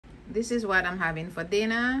This is what I'm having for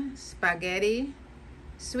dinner: spaghetti,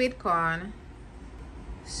 sweet corn,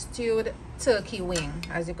 stewed turkey wing.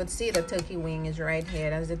 As you could see, the turkey wing is right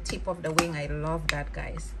here. That's the tip of the wing. I love that,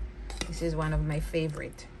 guys. This is one of my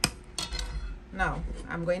favorite. Now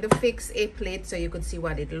I'm going to fix a plate so you could see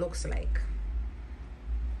what it looks like.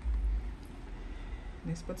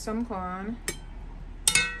 Let's put some corn.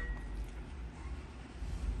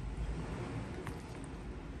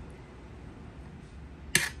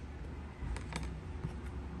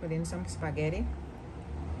 Put in some spaghetti.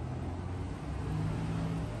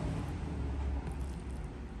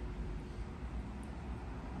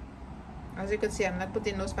 As you can see, I'm not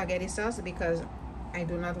putting no spaghetti sauce because I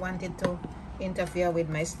do not want it to interfere with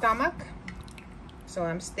my stomach. So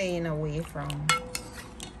I'm staying away from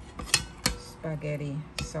spaghetti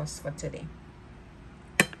sauce for today.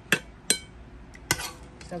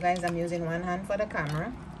 So guys, I'm using one hand for the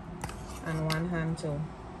camera and one hand to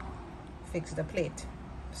fix the plate.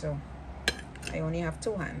 So I only have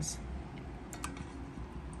two hands.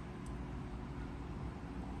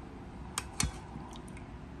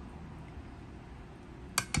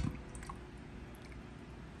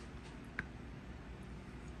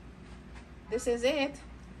 This is it.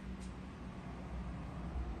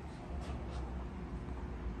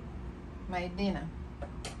 My dinner.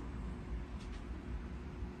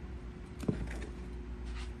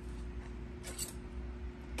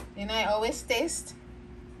 And I always taste.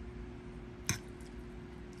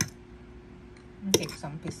 Take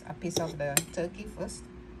a piece of the turkey first.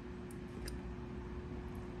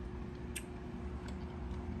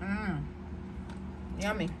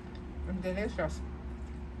 Yummy and delicious.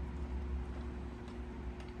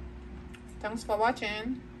 Thanks for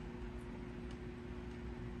watching.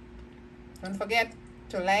 Don't forget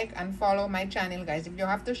to like and follow my channel, guys. If you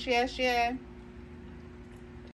have to share, share.